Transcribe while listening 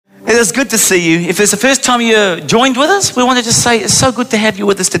It is good to see you. If it's the first time you joined with us, we want to just say it's so good to have you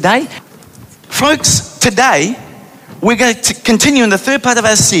with us today. Folks, today we're going to continue in the third part of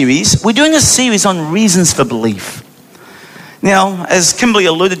our series. We're doing a series on reasons for belief. Now, as Kimberly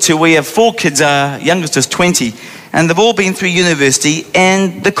alluded to, we have 4 kids, our youngest is 20, and they've all been through university.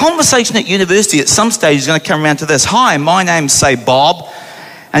 And the conversation at university at some stage is going to come around to this. Hi, my name's, say, Bob.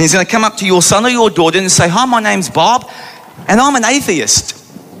 And he's going to come up to your son or your daughter and say, hi, my name's Bob, and I'm an atheist.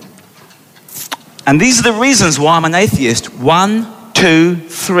 And these are the reasons why I'm an atheist. 1, 2,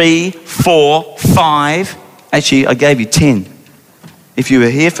 3, 4, 5. Actually, I gave you 10. If you were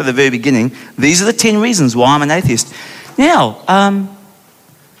here for the very beginning, these are the 10 reasons why I'm an atheist. Now,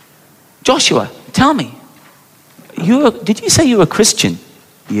 Joshua, tell me, did you say you're a Christian?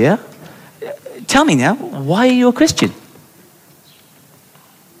 Yeah? Tell me now, why are you a Christian?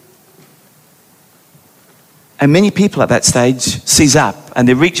 And many people at that stage seize up and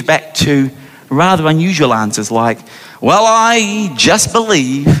they reach back to rather unusual answers like, well, I just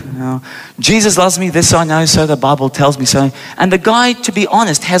believe. Jesus loves me, this I know, so the Bible tells me so. And the guy, to be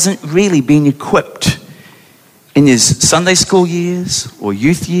honest, hasn't really been equipped in his Sunday school years or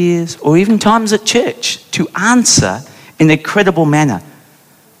youth years or even times at church to answer in a credible manner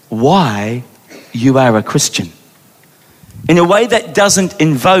why you are a Christian. In a way that doesn't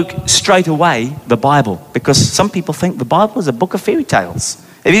invoke straight away the Bible, because some people think the Bible is a book of fairy tales.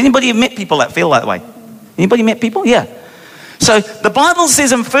 Have anybody met people that feel that way? Anybody met people? Yeah. So the Bible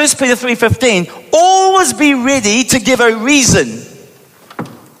says in 1 Peter 3:15, always be ready to give a reason.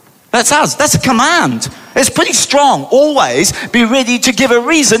 That's us. That's a command. It's pretty strong. Always be ready to give a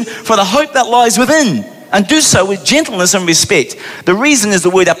reason for the hope that lies within, and do so with gentleness and respect. The reason is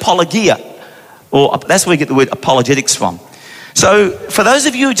the word apologia, or that's where we get the word apologetics from. So for those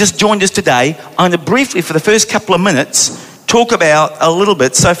of you who just joined us today, I'm going to briefly, for the first couple of minutes, talk about a little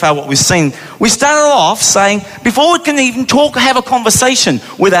bit so far what we've seen. We started off saying, before we can even talk or have a conversation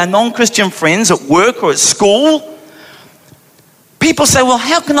with our non-Christian friends at work or at school, people say, well,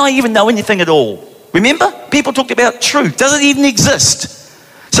 how can I even know anything at all? Remember? People talked about truth. Does it even exist?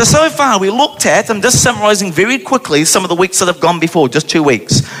 So far we looked at, I'm just summarizing very quickly some of the weeks that have gone before, just 2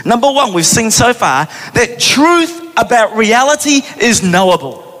 weeks. Number 1, we've seen so far that truth about reality is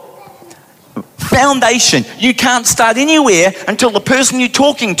knowable. Foundation. You can't start anywhere until the person you're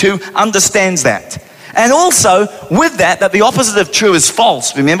talking to understands that. And also, with that the opposite of true is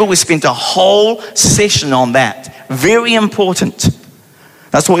false. Remember, we spent a whole session on that. Very important.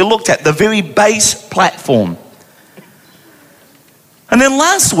 That's what we looked at, the very base platform. And then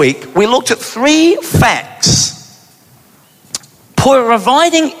last week, we looked at 3 facts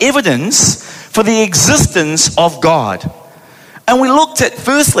providing evidence for the existence of God. And we looked at,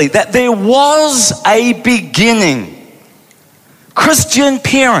 firstly, that there was a beginning. Christian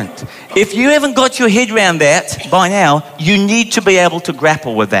parent, if you haven't got your head around that by now, you need to be able to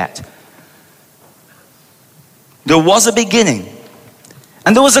grapple with that. There was a beginning.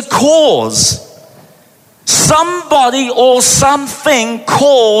 And there was a cause. Somebody or something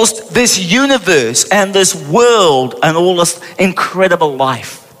caused this universe and this world and all this incredible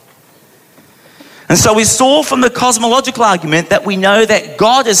life. And so we saw from the cosmological argument that we know that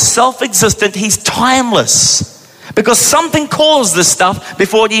God is self-existent, He's timeless. Because something caused this stuff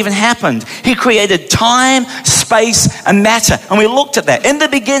before it even happened. He created time, space, and matter. And we looked at that. In the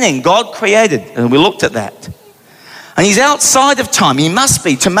beginning, God created, and we looked at that. And He's outside of time. He must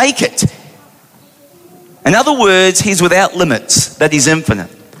be to make it. In other words, He's without limits, that He's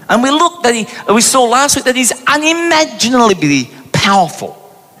infinite. And we saw last week that He's unimaginably powerful.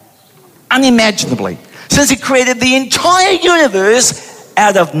 Unimaginably. Since He created the entire universe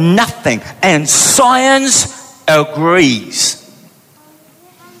out of nothing. And science agrees.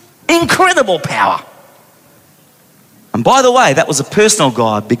 Incredible power. And by the way, that was a personal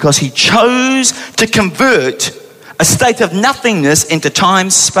God because He chose to convert a state of nothingness into time,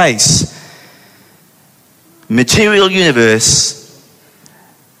 space, material universe.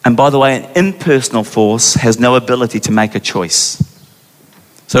 And by the way, an impersonal force has no ability to make a choice.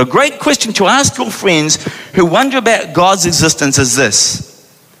 So a great question to ask your friends who wonder about God's existence is this.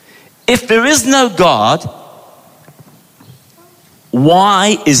 If there is no God,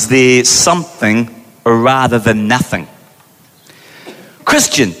 why is there something rather than nothing?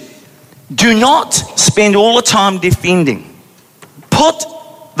 Christian, do not spend all the time defending. Put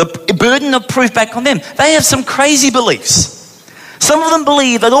the burden of proof back on them. They have some crazy beliefs. Some of them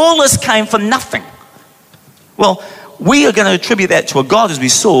believe that all this came from nothing. Well, we are going to attribute that to a God, as we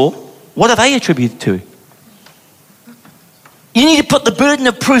saw. What are they attributed to? You need to put the burden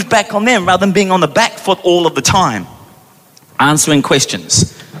of proof back on them rather than being on the back foot all of the time, answering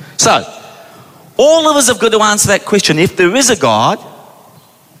questions. So, all of us have got to answer that question. If there is a God,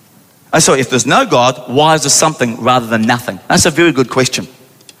 if there's no God, why is there something rather than nothing? That's a very good question.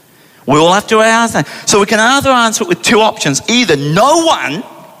 We all have to answer. So we can either answer it with two options. Either no one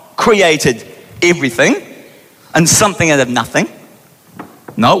created everything and something out of nothing.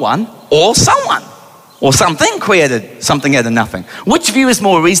 No one. Or someone. Or something created something out of nothing. Which view is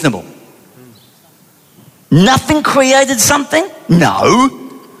more reasonable? Nothing created something? No.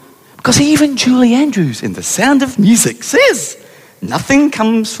 Because even Julie Andrews in The Sound of Music says, nothing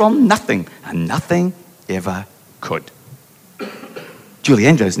comes from nothing, and nothing ever could. Julie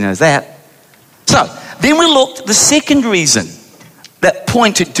Andrews knows that. So, then we looked at the second reason that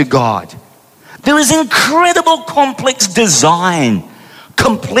pointed to God. There is incredible complex design,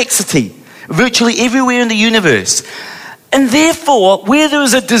 complexity, virtually everywhere in the universe. And therefore, where there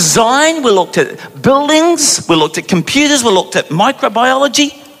is a design, we looked at buildings, we looked at computers, we looked at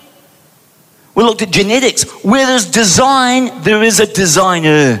microbiology, we looked at genetics. Where there's design, there is a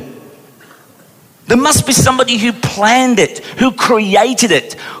designer. There must be somebody who planned it, who created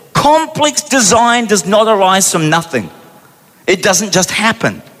it. Complex design does not arise from nothing. It doesn't just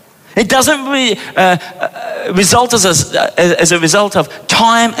happen. It doesn't result as a result of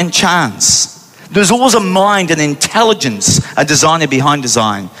time and chance. There's always a mind, an intelligence, a designer behind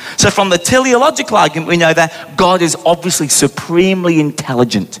design. So from the teleological argument, we know that God is obviously supremely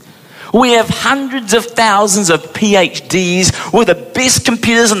intelligent. We have hundreds of thousands of PhDs with the best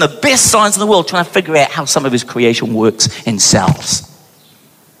computers and the best science in the world trying to figure out how some of his creation works in cells.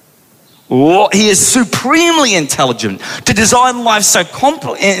 He is supremely intelligent to design life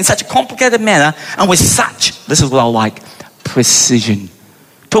in such a complicated manner and with such, this is what I like, precision.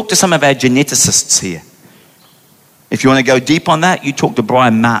 Talk to some of our geneticists here. If you want to go deep on that, you talk to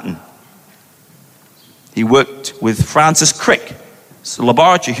Brian Martin. He worked with Francis Crick. It's a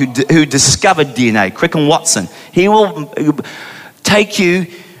laboratory who discovered DNA, Crick and Watson. He will take you,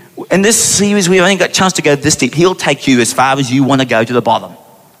 in this series we've only got a chance to go this deep, he'll take you as far as you want to go to the bottom.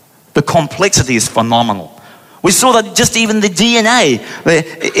 The complexity is phenomenal. We saw that just even the DNA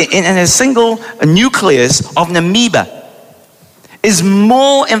in a single nucleus of an amoeba is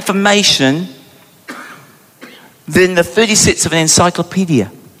more information than the 30 sets of an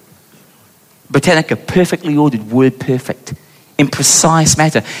encyclopedia. Britannica, perfectly ordered, word perfect. In precise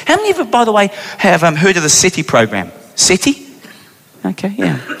matter. How many of you, by the way, have heard of the SETI program? SETI? Okay,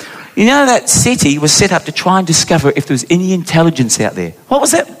 yeah. You know that SETI was set up to try and discover if there was any intelligence out there. What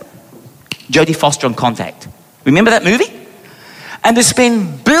was that? Jodie Foster on Contact. Remember that movie? And they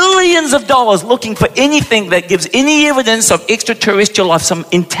spend billions of dollars looking for anything that gives any evidence of extraterrestrial life, some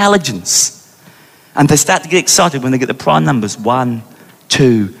intelligence. And they start to get excited when they get the prime numbers 1,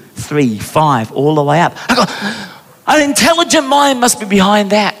 2, 3, 5, all the way up. I go, an intelligent mind must be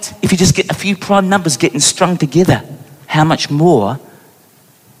behind that. If you just get a few prime numbers getting strung together, how much more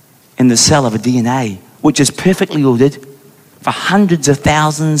in the cell of a DNA, which is perfectly ordered for hundreds of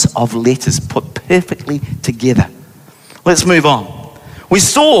thousands of letters put perfectly together. Let's move on. We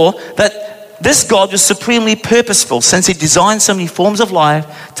saw that this God was supremely purposeful since he designed so many forms of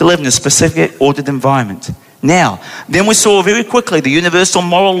life to live in a specific ordered environment. Now, then we saw very quickly the universal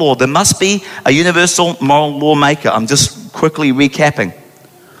moral law. There must be a universal moral lawmaker. I'm just quickly recapping.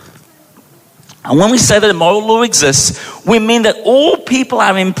 And when we say that a moral law exists, we mean that all people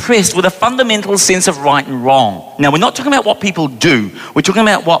are impressed with a fundamental sense of right and wrong. Now, we're not talking about what people do. We're talking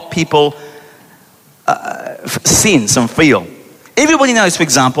about what people sense and feel. Everybody knows, for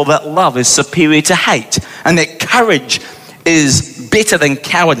example, that love is superior to hate and that courage is better than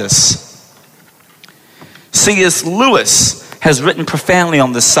cowardice. C.S. Lewis has written profoundly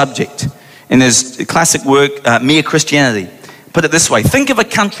on this subject in his classic work, Mere Christianity. Put it this way, think of a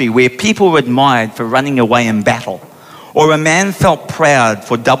country where people were admired for running away in battle, or a man felt proud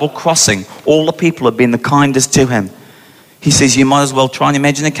for double-crossing all the people who had been the kindest to him. He says you might as well try and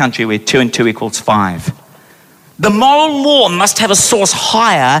imagine a country where 2 and 2 equals 5. The moral law must have a source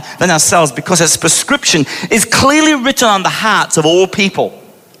higher than ourselves because its prescription is clearly written on the hearts of all people.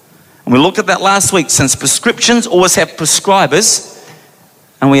 And we looked at that last week. Since prescriptions always have prescribers,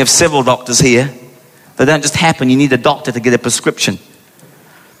 and we have several doctors here, they don't just happen. You need a doctor to get a prescription.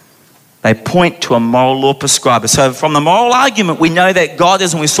 They point to a moral law prescriber. So from the moral argument, we know that God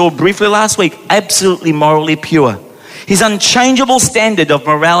is, and we saw briefly last week, absolutely morally pure. His unchangeable standard of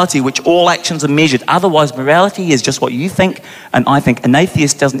morality, which all actions are measured. Otherwise, morality is just what you think and I think. An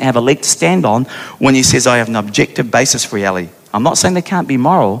atheist doesn't have a leg to stand on when he says, I have an objective basis for reality. I'm not saying they can't be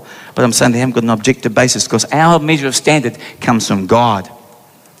moral, but I'm saying they haven't got an objective basis because our measure of standard comes from God.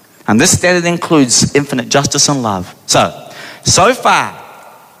 And this standard includes infinite justice and love. So far,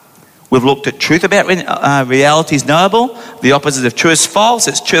 We've looked at truth about reality is knowable. The opposite of true is false.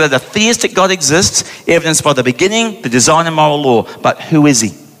 It's true that a theistic God exists, evidenced by the beginning, the design and moral law. But who is he?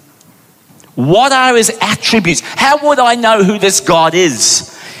 What are his attributes? How would I know who this God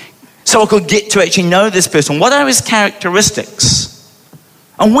is? So I could get to actually know this person. What are his characteristics?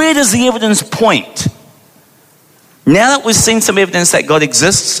 And where does the evidence point? Now that we've seen some evidence that God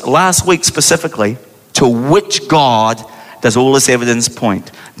exists, last week specifically, to which God does all this evidence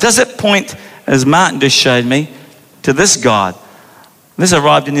point? Does it point, as Martin just showed me, to this God? This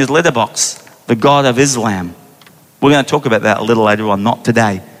arrived in his letterbox, the God of Islam. We're going to talk about that a little later on, not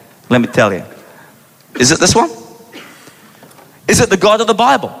today. Let me tell you. Is it this one? Is it the God of the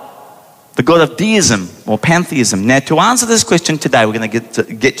Bible? The God of deism or pantheism? Now, to answer this question today, we're going to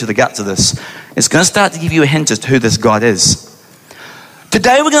get to the guts of this. It's going to start to give you a hint as to who this God is.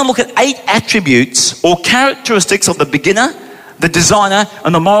 Today, we're going to look at 8 attributes or characteristics of the beginner, the designer,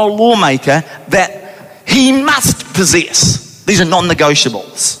 and the moral lawmaker that he must possess. These are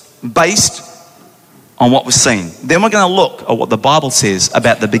non-negotiables based on what we've seen. Then we're going to look at what the Bible says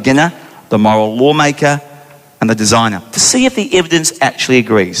about the beginner, the moral lawmaker, and the designer to see if the evidence actually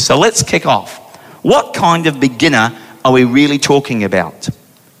agrees. So let's kick off. What kind of beginner are we really talking about?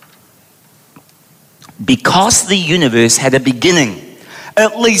 Because the universe had a beginning,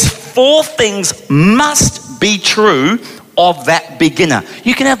 at least 4 things must be true of that beginner.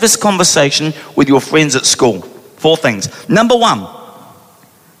 You can have this conversation with your friends at school. 4 things. Number 1,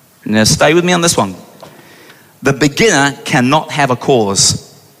 now stay with me on this one. The beginner cannot have a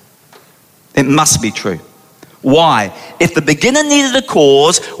cause. It must be true. Why? If the beginner needed a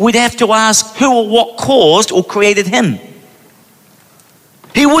cause, we'd have to ask who or what caused or created him.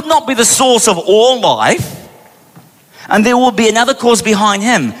 He would not be the source of all life, and there will be another cause behind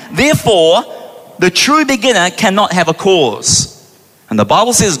him. Therefore, the true beginner cannot have a cause. And the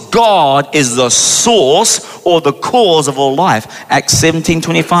Bible says God is the source or the cause of all life. Acts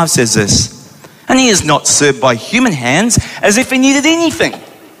 17:25 says this. And he is not served by human hands as if he needed anything,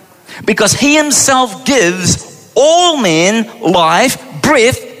 because he himself gives all men life,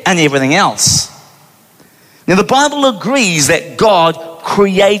 breath, and everything else. Now the Bible agrees that God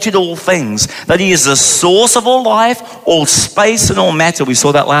created all things, that he is the source of all life, all space, and all matter. We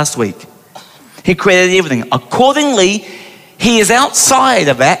saw that last week. He created everything. Accordingly, he is outside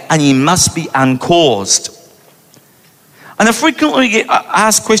of that and he must be uncaused. And a frequently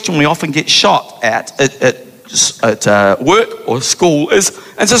asked question we often get shot at work or school is,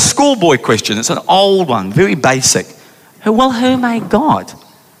 it's a schoolboy question. It's an old one, very basic. Well, who made God?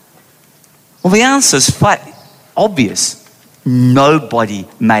 Well, the answer is flat obvious. Nobody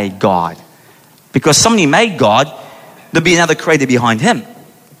made God. Because somebody made God, there'd be another creator behind him.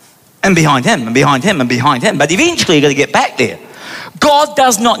 And behind him, and behind him, and behind him. But eventually you've got to get back there. God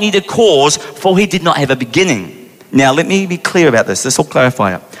does not need a cause, for he did not have a beginning. Now, let me be clear about this. This will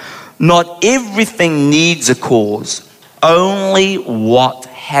clarify it. Not everything needs a cause. Only what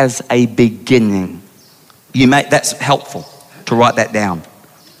has a beginning. That's helpful to write that down.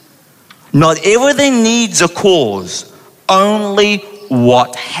 Not everything needs a cause. Only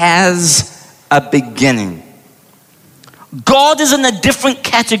what has a beginning. God is in a different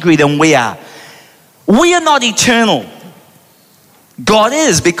category than we are. We are not eternal. God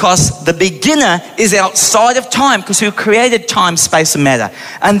is, because the beginner is outside of time, because he created time, space, and matter.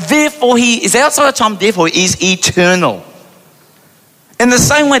 And therefore he is outside of time, therefore he is eternal. In the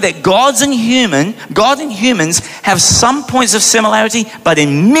same way that God and humans have some points of similarity, but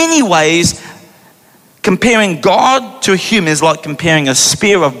in many ways, comparing God to a human is like comparing a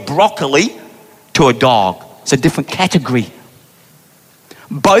spear of broccoli to a dog. It's a different category.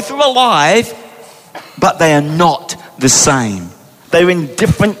 Both are alive, but they are not the same. They're in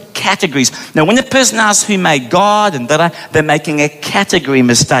different categories. Now, when a person asks who made God and they're making a category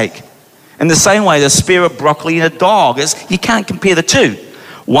mistake. In the same way, the spear of broccoli and a dog you can't compare the two.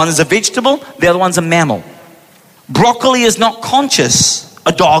 One is a vegetable, the other one's a mammal. Broccoli is not conscious.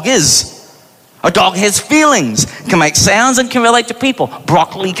 A dog is. A dog has feelings, can make sounds, and can relate to people.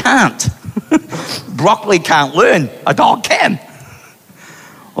 Broccoli can't. Broccoli can't learn. A dog can.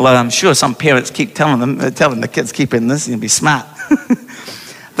 Although I'm sure some parents keep telling the kids, keep in this, you'll be smart.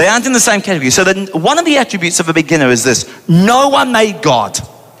 They aren't in the same category. So one of the attributes of a beginner is this. No one made God.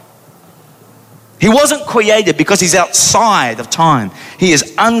 He wasn't created because he's outside of time. He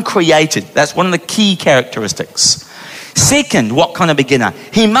is uncreated. That's one of the key characteristics. Second, what kind of beginner?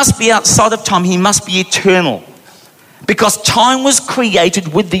 He must be outside of time. He must be eternal. Because time was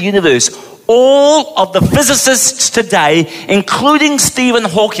created with the universe. All of the physicists today, including Stephen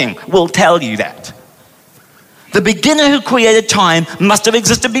Hawking, will tell you that. The beginner who created time must have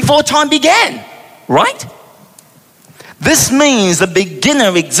existed before time began, right? This means the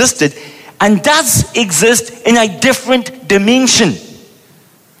beginner existed and does exist in a different dimension.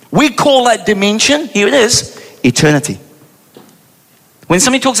 We call that dimension, here it is, eternity. When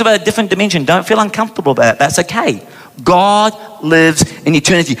somebody talks about a different dimension, don't feel uncomfortable about it. That's okay. God lives in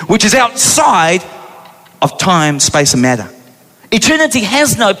eternity, which is outside of time, space, and matter. Eternity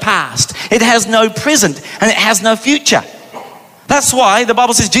has no past, it has no present, and it has no future. That's why the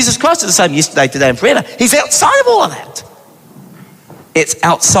Bible says Jesus Christ is the same yesterday, today, and forever. He's outside of all of that. It's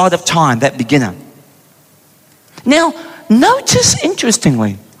outside of time, that beginner. Now, notice,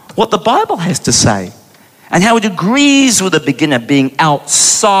 interestingly, what the Bible has to say and how it agrees with the beginner being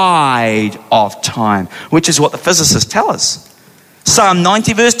outside of time, which is what the physicists tell us. Psalm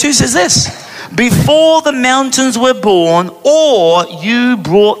 90 verse 2 says this: before the mountains were born, or you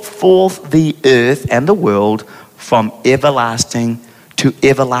brought forth the earth and the world, from everlasting to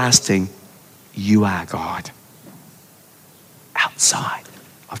everlasting, you are God. Outside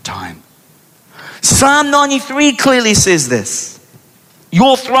of time. Psalm 93 clearly says this: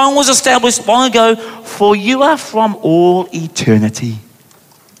 your throne was established long ago, for you are from all eternity.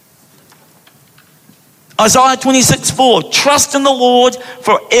 Isaiah 26:4, trust in the Lord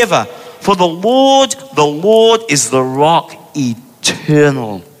forever, for the Lord is the rock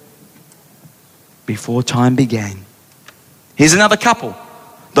eternal. Before time began. Here's another couple.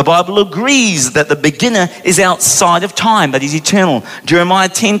 The Bible agrees that the beginner is outside of time, that he's eternal. Jeremiah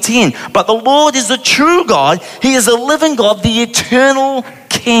 10:10. But the Lord is the true God. He is the living God, the eternal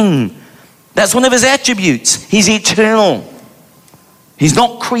King. That's one of his attributes. He's eternal. He's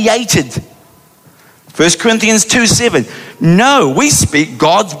not created. 1 Corinthians 2:7. No, we speak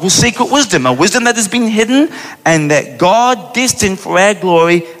God's secret wisdom, a wisdom that has been hidden and that God destined for our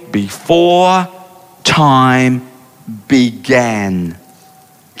glory before time began.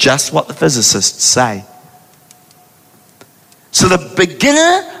 Just what the physicists say. So the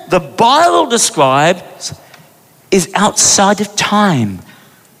beginner, the Bible describes, is outside of time.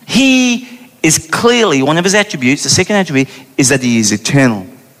 He is clearly, one of his attributes, the second attribute, is that he is eternal.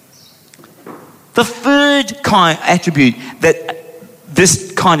 The third kind attribute that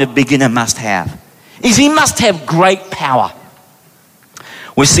this kind of beginner must have is he must have great power.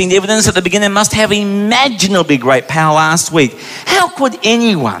 We've seen evidence that the beginner must have imaginably great power last week. How could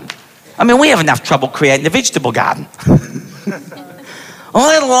anyone? I mean, we have enough trouble creating a vegetable garden.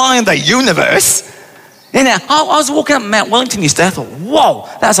 Let alone the universe. You know, I was walking up Mount Wellington yesterday. I thought, whoa,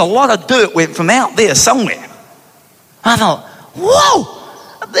 that's a lot of dirt went from out there somewhere. I thought, whoa.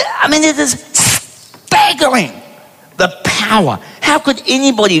 I mean, it is staggering, the power. How could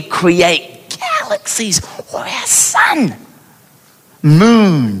anybody create galaxies or our sun?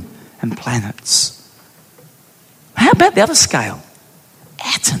 Moon and planets. How about the other scale?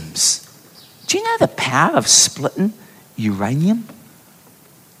 Atoms. Do you know the power of splitting uranium?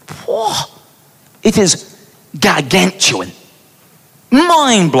 Whoa. It is gargantuan,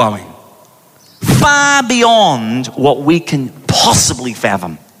 mind-blowing, far beyond what we can possibly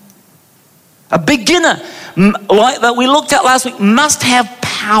fathom. A beginner, like that we looked at last week, must have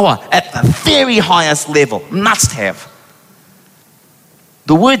power at the very highest level. Must have.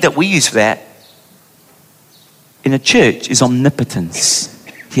 The word that we use for that in a church is omnipotence.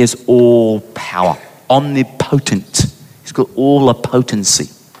 He has all power. Omnipotent. He's got all the potency.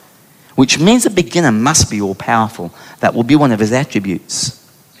 Which means a beginner must be all powerful. That will be one of his attributes.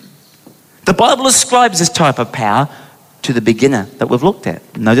 The Bible ascribes this type of power to the beginner that we've looked at.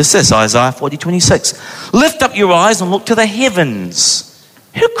 Notice this, Isaiah 40:26. Lift up your eyes and look to the heavens.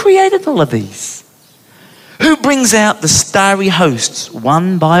 Who created all of these? Who brings out the starry hosts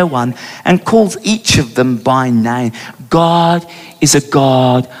one by one and calls each of them by name? God is a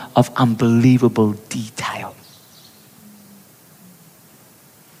God of unbelievable detail.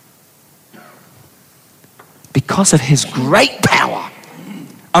 Because of his great power,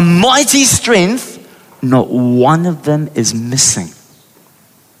 a mighty strength, not one of them is missing.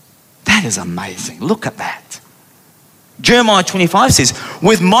 That is amazing. Look at that. Jeremiah 25 says,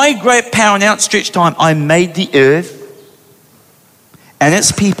 with my great power and outstretched arm, I made the earth and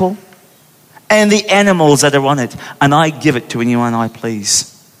its people and the animals that are on it, and I give it to anyone I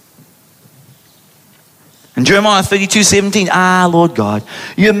please. And Jeremiah 32:17, Lord God,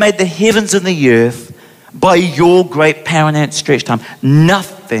 you have made the heavens and the earth by your great power and outstretched arm.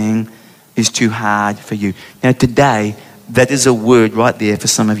 Nothing is too hard for you. Now today, that is a word right there for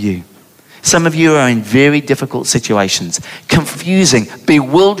some of you. Some of you are in very difficult situations, confusing,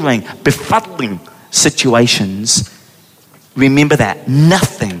 bewildering, befuddling situations. Remember that.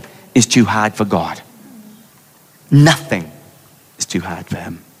 Nothing is too hard for God. Nothing is too hard for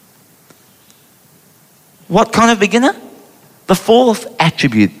him. What kind of beginner? The fourth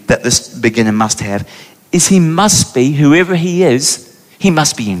attribute that this beginner must have is he must be, whoever he is, he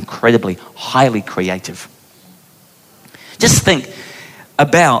must be incredibly, highly creative. Just think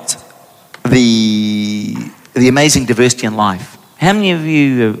about the amazing diversity in life. How many of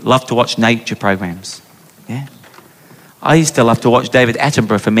you love to watch nature programs? Yeah? I used to love to watch David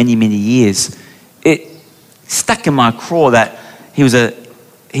Attenborough for many, many years. It stuck in my craw that he was an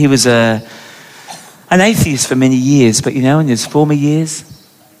atheist for many years, but in his former years,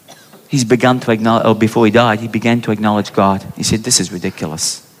 he's begun to acknowledge, or before he died, he began to acknowledge God. He said, this is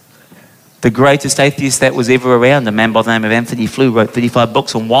ridiculous. The greatest atheist that was ever around, a man by the name of Anthony Flew, wrote 35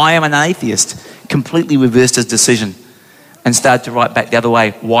 books on why I'm an atheist, completely reversed his decision and started to write back the other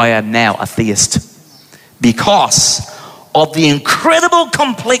way, why I'm now a theist. Because of the incredible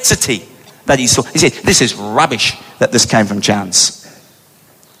complexity that he saw. He said, this is rubbish that this came from chance.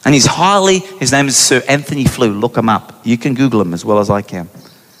 And his name is Sir Anthony Flew. Look him up. You can Google him as well as I can.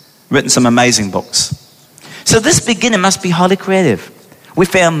 Written some amazing books. So this beginner must be highly creative. We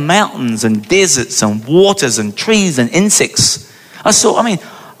found mountains and deserts and waters and trees and insects.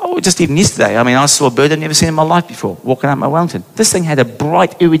 Just even yesterday, I saw a bird I'd never seen in my life before, walking up Mount Wellington. This thing had a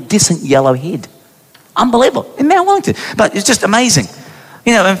bright, iridescent yellow head. Unbelievable, in Mount Wellington. But it's just amazing.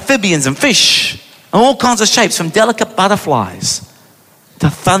 Amphibians and fish, and all kinds of shapes, from delicate butterflies to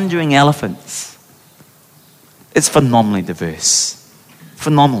thundering elephants. It's phenomenally diverse.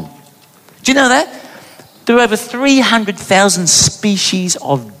 Phenomenal. Do you know that? There are over 300,000 species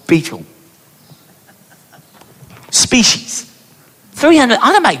of beetle. Species. 300,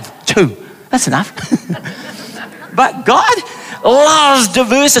 I don't make 2. That's enough. But God loves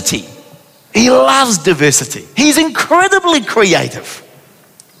diversity. He loves diversity. He's incredibly creative.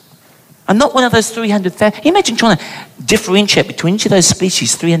 And not one of those 300,000. Imagine trying to differentiate between each of those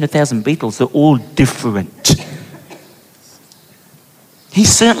species, 300,000 beetles. They're all different. He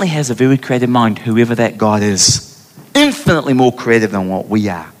certainly has a very creative mind, whoever that God is. Infinitely more creative than what we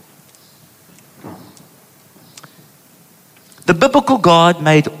are. The biblical God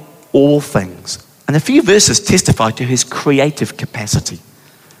made all things. And a few verses testify to his creative capacity.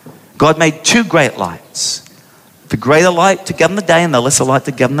 God made 2 great lights. The greater light to govern the day and the lesser light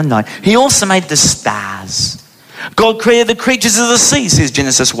to govern the night. He also made the stars. God created the creatures of the sea, says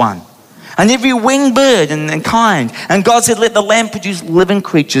Genesis 1. And every winged bird and kind. And God said, let the land produce living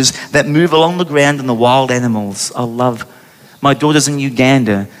creatures that move along the ground and the wild animals. I love my daughter's in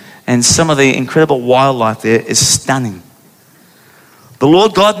Uganda, and some of the incredible wildlife there is stunning. The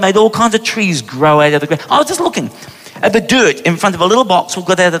Lord God made all kinds of trees grow out of the ground. I was just looking at the dirt in front of a little box we've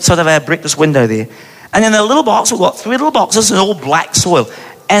got outside of our breakfast window there. And in the little box, we've got 3 little boxes and all black soil.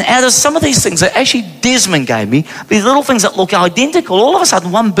 And out of some of these things that actually Desmond gave me, these little things that look identical, all of a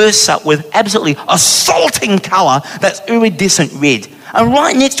sudden one bursts up with absolutely assaulting colour that's iridescent red. And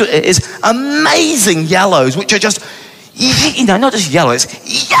right next to it is amazing yellows, which are just, not just yellow,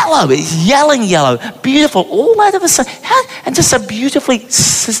 it's yelling yellow, beautiful, all out of the sun. And just so beautifully,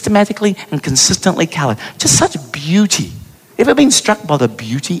 systematically and consistently coloured. Just such beauty. Ever been struck by the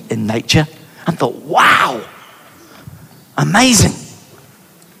beauty in nature? I thought, wow, amazing.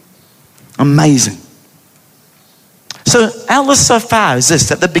 Amazing. So our list so far is this,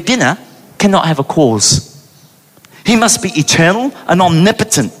 that the beginner cannot have a cause. He must be eternal and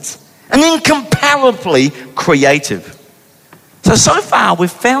omnipotent and incomparably creative. So far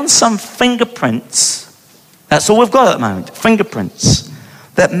we've found some fingerprints. That's all we've got at the moment, fingerprints.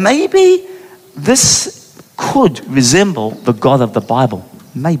 That maybe this could resemble the God of the Bible.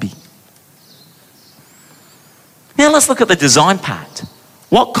 Maybe. Now let's look at the design part.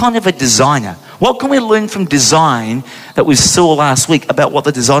 What kind of a designer? What can we learn from design that we saw last week about what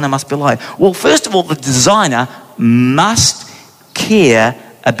the designer must be like? Well, first of all, the designer must care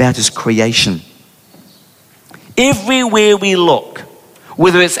about his creation. Everywhere we look,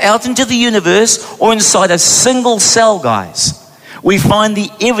 whether it's out into the universe or inside a single cell, guys, we find the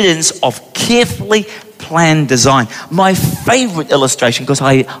evidence of carefully planned design. My favorite illustration, because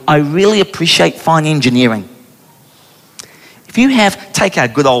I really appreciate fine engineering. If you take our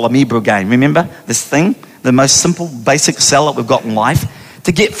good old amoeba game, remember this thing, the most simple, basic cell that we've got in life,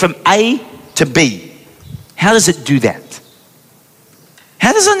 to get from A to B. How does it do that?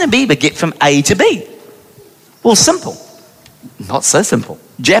 How does an amoeba get from A to B? Well, simple. Not so simple.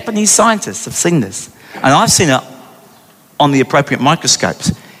 Japanese scientists have seen this. And I've seen it on the appropriate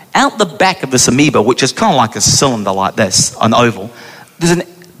microscopes. Out the back of this amoeba, which is kind of like a cylinder like this, an oval,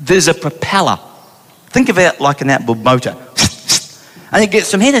 there's a propeller. Think of it like an outboard motor. And it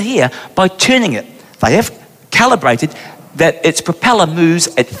gets from here to here by turning it. They have calibrated that its propeller moves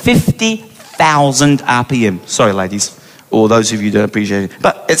at 50,000 RPM. Sorry, ladies, or those of you who don't appreciate it,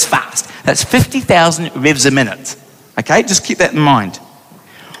 but it's fast. That's 50,000 revs a minute. Okay, just keep that in mind.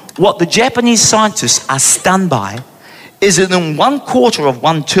 What the Japanese scientists are stunned by is that in 1/4 of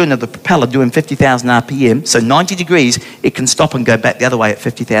one turn of the propeller doing 50,000 RPM, so 90 degrees, it can stop and go back the other way at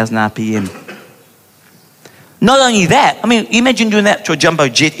 50,000 RPM. Not only that, I mean, imagine doing that to a jumbo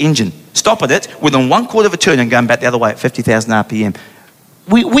jet engine. Stopping it within 1/4 of a turn and going back the other way at 50,000 RPM.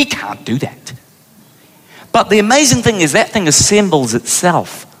 We can't do that. But the amazing thing is that thing assembles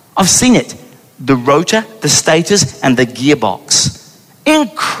itself. I've seen it. The rotor, the stators, and the gearbox.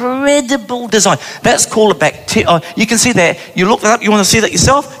 Incredible design. That's called a bacterial. You can see that. You look that up. You want to see that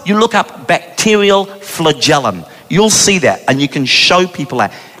yourself? You look up bacterial flagellum. You'll see that, and you can show people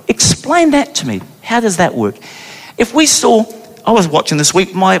that. Explain that to me. How does that work? If we saw, I was watching this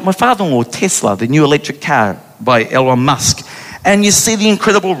week, my father-in-law, Tesla, the new electric car by Elon Musk, and you see the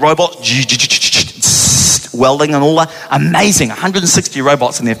incredible robot welding and all that. Amazing, 160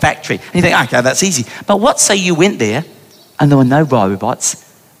 robots in their factory. And you think, okay, that's easy. But what say you went there and there were no robots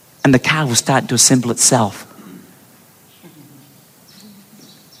and the car was starting to assemble itself?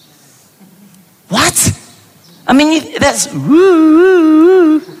 What? I mean, that's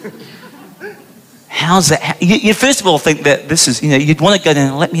woo. How's that? You first of all think that this is, you'd want to go down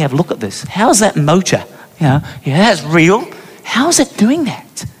and let me have a look at this. How's that motor? Yeah, that's real. How's it doing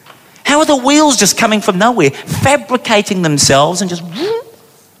that? How are the wheels just coming from nowhere, fabricating themselves and just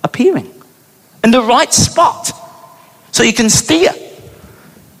appearing in the right spot so you can steer?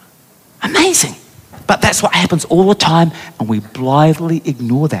 Amazing. But that's what happens all the time, and we blithely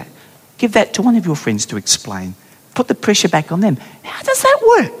ignore that. Give that to one of your friends to explain. Put the pressure back on them. How does that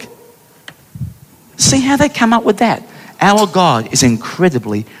work? See how they come up with that. Our God is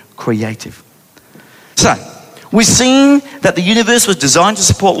incredibly creative. So, we've seen that the universe was designed to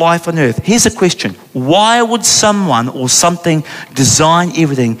support life on earth. Here's a question. Why would someone or something design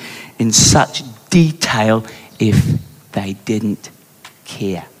everything in such detail if they didn't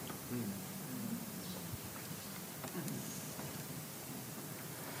care?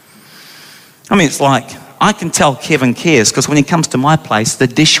 I mean, it's like, I can tell Kevin cares because when he comes to my place, the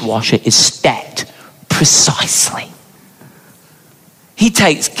dishwasher is stacked precisely. He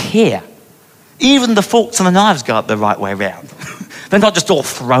takes care. Even the forks and the knives go up the right way around. They're not just all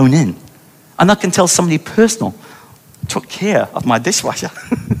thrown in. And I can tell somebody personal took care of my dishwasher.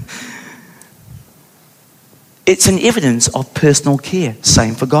 It's an evidence of personal care.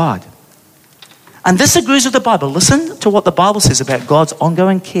 Same for God. And this agrees with the Bible. Listen to what the Bible says about God's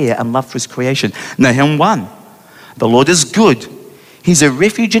ongoing care and love for his creation. Nahum 1. The Lord is good. He's a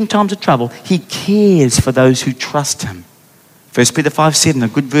refuge in times of trouble. He cares for those who trust him. 1 Peter 5:7, a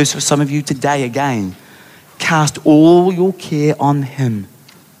good verse for some of you today again. Cast all your care on him,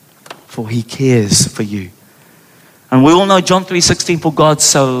 for he cares for you. And we all know John 3:16, for God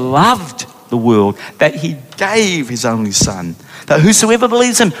so loved the world that he gave his only son, that whosoever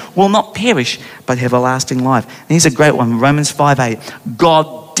believes him will not perish, but have everlasting life. And here's a great one, Romans 5:8.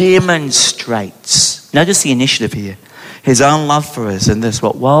 God demonstrates, notice the initiative here, his own love for us in this,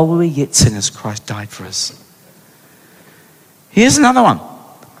 what while we were yet sinners, Christ died for us. Here's another one.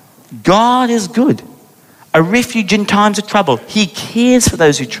 God is good. A refuge in times of trouble. He cares for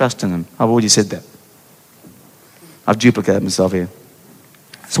those who trust in him. I've already said that. I've duplicated myself here.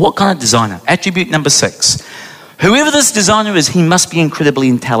 So what kind of designer? Attribute number 6. Whoever this designer is, he must be incredibly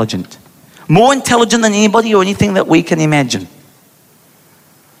intelligent. More intelligent than anybody or anything that we can imagine.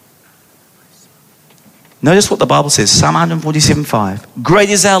 Notice what the Bible says, Psalm 147:5. Great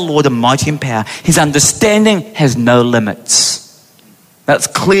is our Lord and mighty in power. His understanding has no limits. That's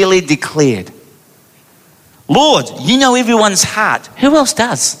clearly declared. Lord, you know everyone's heart. Who else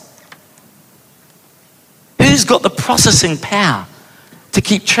does? Who's got the processing power to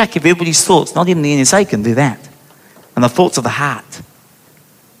keep track of everybody's thoughts? Not even the NSA can do that. And the thoughts of the heart.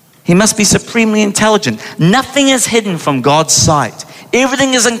 He must be supremely intelligent. Nothing is hidden from God's sight.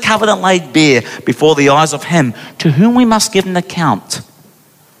 Everything is uncovered and laid bare before the eyes of him to whom we must give an account.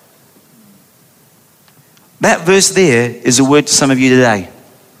 That verse there is a word to some of you today.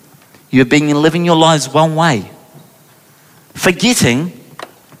 You've been living your lives one way, forgetting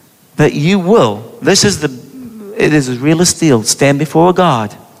that you will, it is as real as steel, stand before a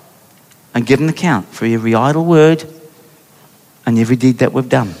God and give an account for every idle word and every deed that we've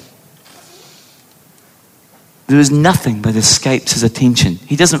done. There is nothing that escapes his attention.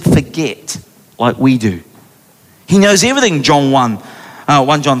 He doesn't forget like we do. He knows everything, 1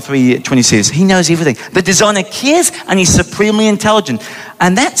 John 3:20 says. He knows everything. The designer cares and he's supremely intelligent.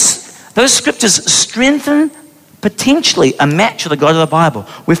 And those scriptures strengthen potentially a match for the God of the Bible.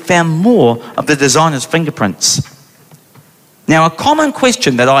 We've found more of the designer's fingerprints. Now, a common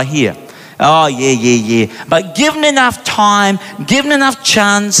question that I hear, oh, yeah. But given enough time, given enough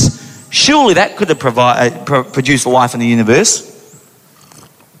chance, surely that could have produced life in the universe.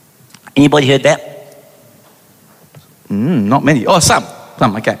 Anybody heard that? Not many. Oh, some,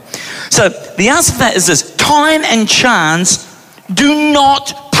 okay. So the answer to that is this. Time and chance do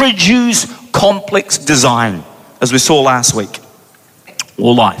not produce complex design, as we saw last week,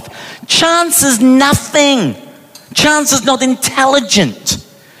 or life. Chance is nothing. Chance is not intelligent.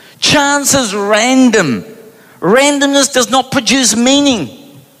 Chance is random. Randomness does not produce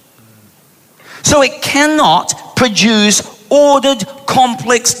meaning. So it cannot produce ordered,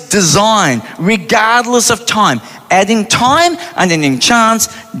 complex design, regardless of time. Adding time and adding chance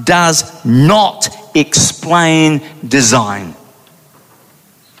does not explain design.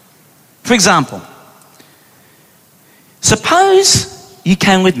 For example, suppose you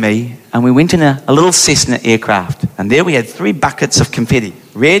came with me and we went in a little Cessna aircraft, and there we had 3 buckets of confetti,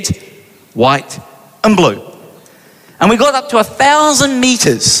 red, white, and blue. And we got up to 1,000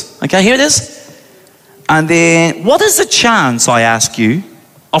 meters. Okay, here it is. And then, what is the chance, I ask you,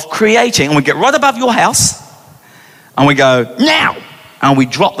 of creating, and we get right above your house, and we go, now, and we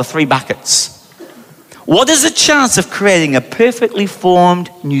drop the 3 buckets. What is the chance of creating a perfectly formed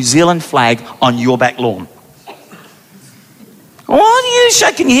New Zealand flag on your back lawn? What are you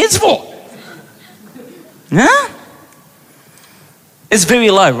shaking your heads for? Huh? It's very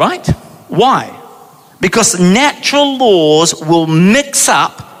low, right? Why? Because natural laws will mix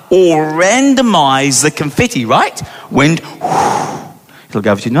up or randomize the confetti, right? Wind, it'll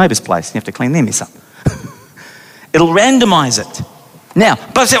go over to your neighbour's place. You have to clean their mess up. It'll randomize it. Now,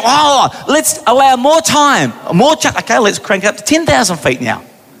 but I say, let's allow more time, okay, let's crank it up to 10,000 feet now.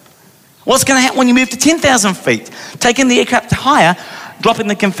 What's going to happen when you move to 10,000 feet? Taking the aircraft higher, dropping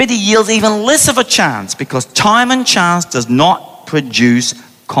the confetti yields even less of a chance, because time and chance does not produce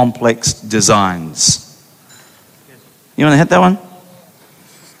complex designs. You want to hit that one?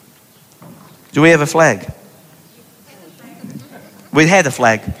 Do we have a flag? We had a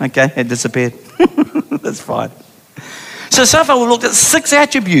flag. Okay, it disappeared. That's fine. So far we've looked at 6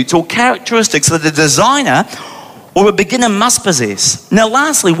 attributes or characteristics that a designer or a beginner must possess. Now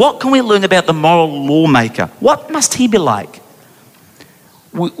lastly, what can we learn about the moral lawmaker? What must he be like?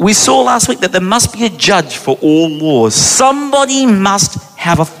 We saw last week that there must be a judge for all laws. Somebody must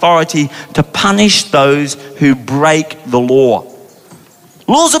have authority to punish those who break the law.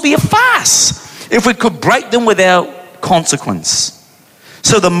 Laws would be a farce if we could break them without consequence.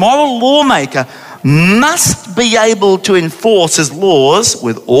 So the moral lawmaker must be able to enforce his laws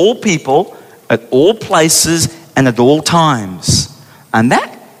with all people, at all places, and at all times. And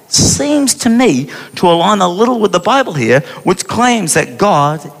that seems to me to align a little with the Bible here, which claims that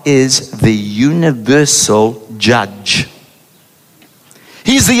God is the universal judge.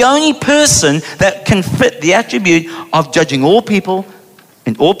 He's the only person that can fit the attribute of judging all people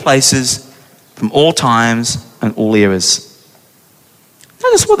in all places, from all times and all eras.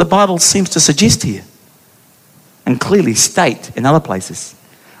 Notice what the Bible seems to suggest here and clearly state in other places.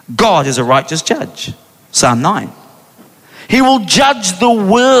 God is a righteous judge. Psalm 9. He will judge the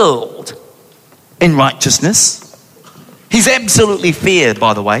world in righteousness. He's absolutely fair,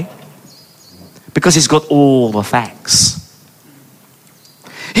 by the way, because he's got all the facts.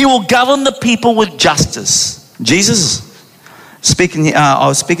 He will govern the people with justice. Jesus, I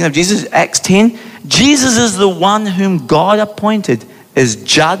was speaking of Jesus, Acts 10. Jesus is the one whom God appointed as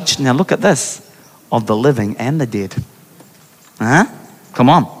judge, now look at this, of the living and the dead. Huh? Come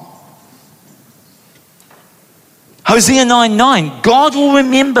on. Hosea 9:9, God will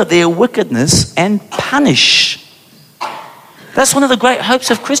remember their wickedness and punish. That's one of the great hopes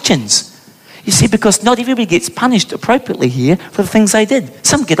of Christians. You see, because not everybody gets punished appropriately here for the things they did.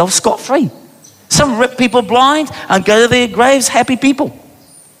 Some get off scot-free. Some rip people blind and go to their graves happy people.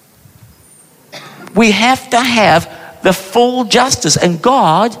 We have to have the full justice, and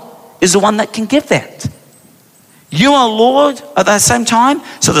God is the one that can give that. You are Lord at the same time,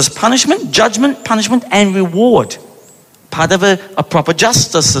 so there's punishment, judgment, punishment, and reward. Part of a proper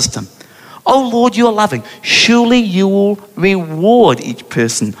justice system. Oh Lord, you are loving. Surely you will reward each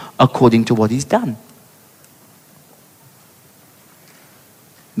person according to what he's done.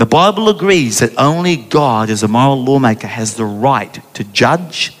 The Bible agrees that only God, as a moral lawmaker, has the right to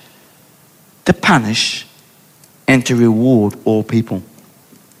judge, to punish, and to reward all people.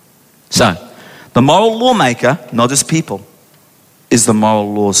 So, the moral lawmaker, not his people, is the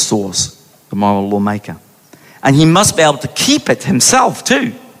moral law's source, the moral lawmaker. And he must be able to keep it himself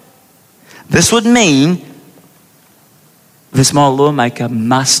too. This would mean this moral lawmaker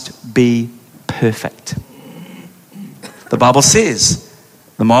must be perfect. The Bible says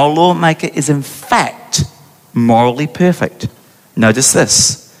the moral lawmaker is in fact morally perfect. Notice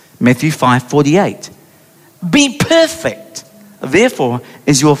this, Matthew 5:48. Be perfect, therefore,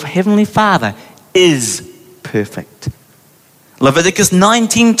 as your heavenly Father is perfect. Leviticus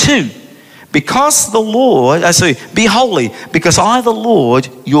 19:2. Because the Lord, be holy, because I, the Lord,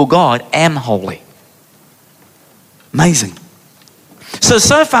 your God, am holy. Amazing.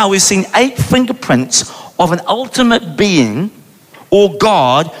 So far we've seen 8 fingerprints of an ultimate being or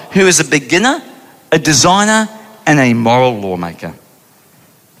God who is a beginner, a designer, and a moral lawmaker.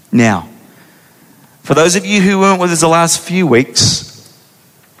 Now, for those of you who weren't with us the last few weeks,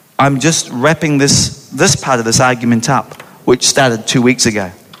 I'm just wrapping this part of this argument up, which started 2 weeks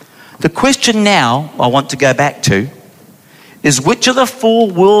ago. The question now I want to go back to is, which of the 4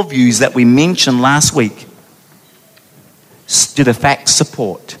 worldviews that we mentioned last week do the facts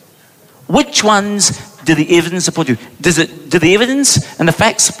support? Which ones do the evidence support you? Do the evidence and the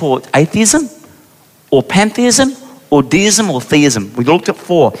facts support atheism or pantheism or deism or theism? We looked at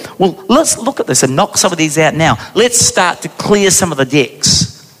 4. Well, let's look at this and knock some of these out now. Let's start to clear some of the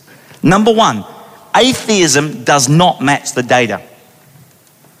decks. Number 1, atheism does not match the data.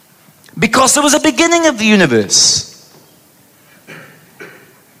 Because there was a beginning of the universe.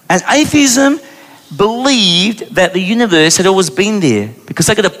 And atheism believed that the universe had always been there because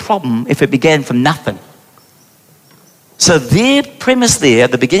they got a problem if it began from nothing. So their premise there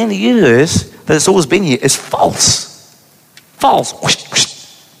at the beginning of the universe, that it's always been here, is false. False.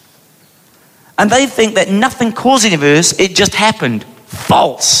 And they think that nothing caused the universe, it just happened.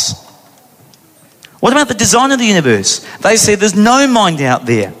 False. What about the design of the universe? They say there's no mind out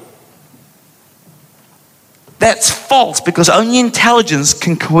there. That's false, because only intelligence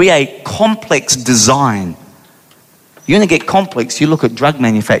can create complex design. You're going to get complex, you look at drug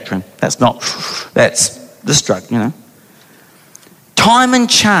manufacturing. That's this drug, you know. Time and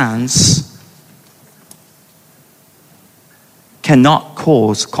chance cannot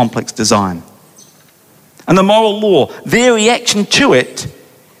cause complex design. And the moral law, their reaction to it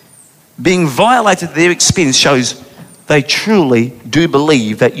being violated at their expense, shows they truly do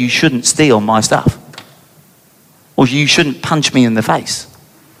believe that you shouldn't steal my stuff. Or you shouldn't punch me in the face.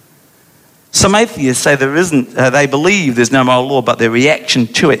 Some atheists say they believe there's no moral law, but their reaction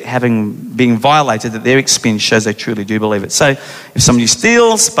to it being violated at their expense shows they truly do believe it. So if somebody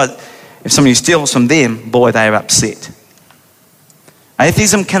steals from them, boy, they are upset.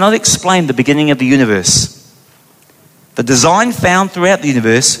 Atheism cannot explain the beginning of the universe, the design found throughout the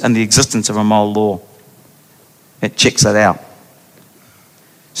universe, and the existence of a moral law. It checks that out.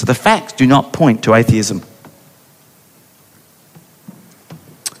 So the facts do not point to atheism.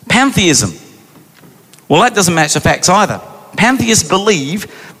 Pantheism. Well, that doesn't match the facts either. Pantheists believe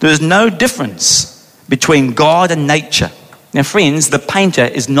there is no difference between God and nature. Now, friends, the painter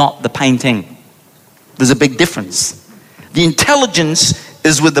is not the painting. There's a big difference. The intelligence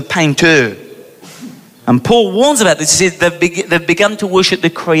is with the painter. And Paul warns about this. He says they've begun to worship the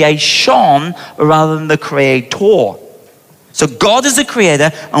creation rather than the creator. So God is the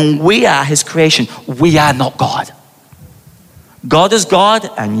creator and we are his creation. We are not God. God is God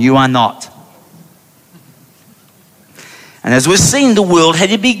and you are not. And as we've seen, the world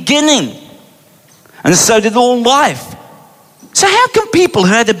had a beginning. And so did all life. So how can people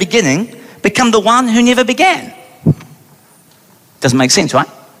who had a beginning become the one who never began? Doesn't make sense, right?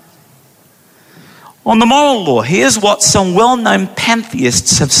 On the moral law, here's what some well-known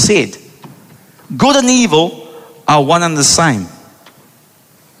pantheists have said. Good and evil are one and the same.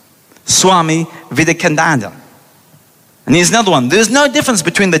 Swami Vivekananda. And here's another one. There's no difference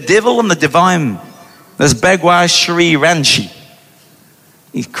between the devil and the divine. There's Bhagwan Sri Ranchi.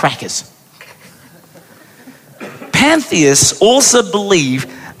 He's crackers. Pantheists also believe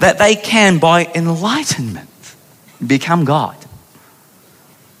that they can, by enlightenment, become God.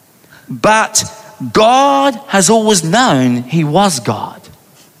 But God has always known he was God.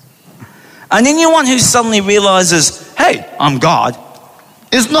 And anyone who suddenly realizes, hey, I'm God,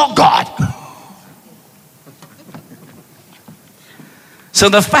 is not God. So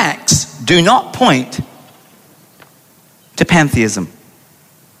the facts do not point to pantheism.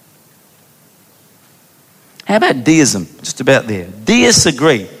 How about deism? Just about there. Deists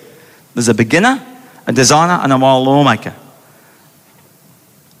agree. There's a beginner, a designer, and a moral lawmaker.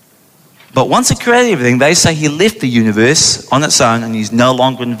 But once he created everything, they say he left the universe on its own and he's no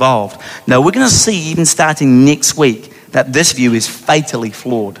longer involved. Now, we're going to see, even starting next week, that this view is fatally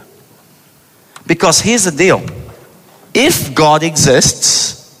flawed. Because here's the deal. If God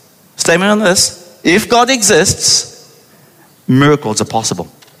exists, statement on this, if God exists, miracles are possible.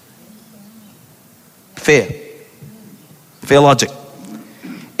 Fair logic.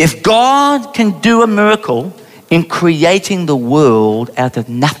 If God can do a miracle in creating the world out of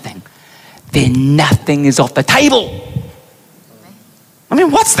nothing, then nothing is off the table. I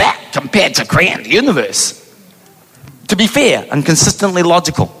mean, what's that compared to creating the universe? To be fair and consistently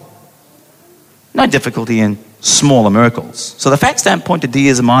logical. No difficulty in smaller miracles. So the facts don't point to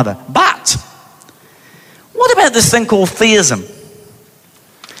deism either. But what about this thing called theism?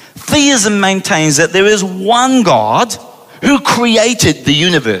 Theism maintains that there is one God who created the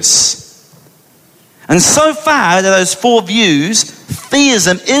universe. And so far, out of those four views,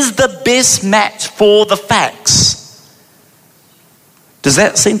 theism is the best match for the facts. Does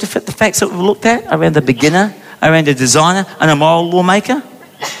that seem to fit the facts that we've looked at around the beginner, around the designer, and a moral lawmaker?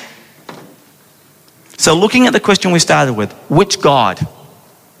 So looking at the question we started with, which God?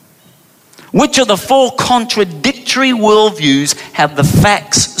 Which of the four contradictory worldviews have the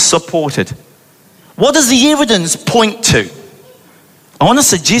facts supported? What does the evidence point to? I want to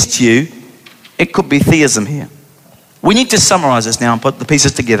suggest to you it could be theism here. We need to summarize this now and put the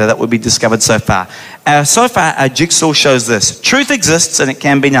pieces together that we've discovered so far. Our jigsaw shows this. Truth exists and it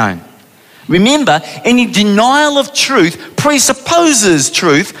can be known. Remember, any denial of truth presupposes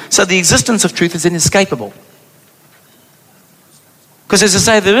truth, so the existence of truth is inescapable. Because as I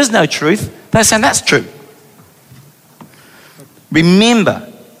say, there is no truth, they're saying that's true. Remember,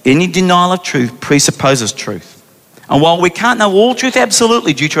 any denial of truth presupposes truth. And while we can't know all truth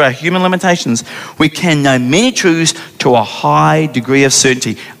absolutely due to our human limitations, we can know many truths to a high degree of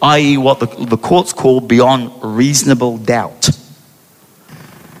certainty, i.e. what the courts call beyond reasonable doubt.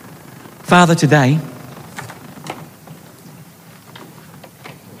 Father, today,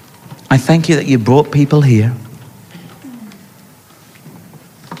 I thank you that you brought people here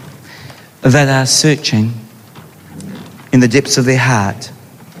that are searching in the depths of their heart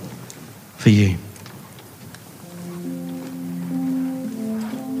for you.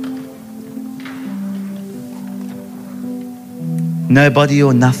 Nobody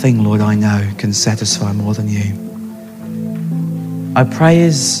or nothing, Lord, I know can satisfy more than you. I pray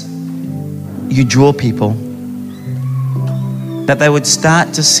as you draw people that they would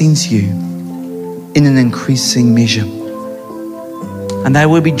start to sense you in an increasing measure. And they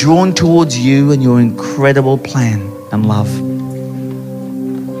will be drawn towards you and your incredible plan and love.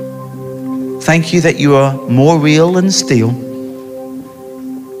 Thank you that you are more real than steel.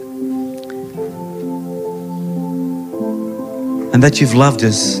 And that you've loved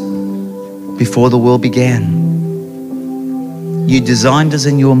us before the world began. You designed us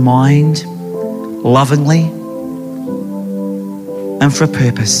in your mind, lovingly, and for a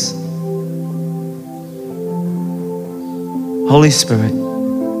purpose. Holy Spirit,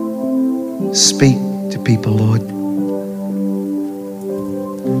 speak to people, Lord.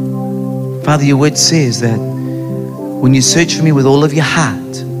 Father, your word says that when you search for me with all of your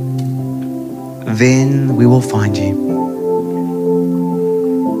heart, then we will find you.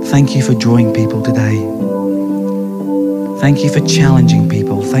 Thank you for drawing people today. Thank you for challenging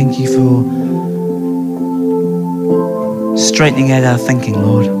people. Thank you for straightening out our thinking,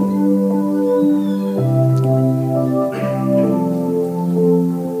 Lord.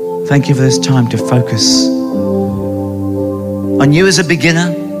 Thank you for this time to focus on you as a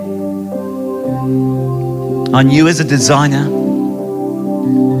beginner, on you as a designer,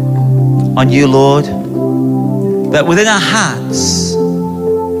 on you, Lord, that within our hearts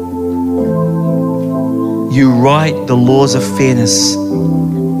you write the laws of fairness.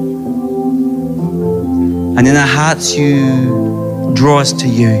 And in our hearts you draw us to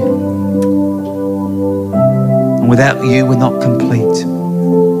you. And without you we're not complete.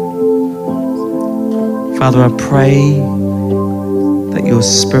 Father, I pray that your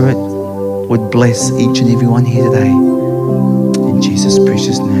Spirit would bless each and every one here today. In Jesus'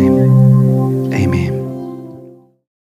 precious name.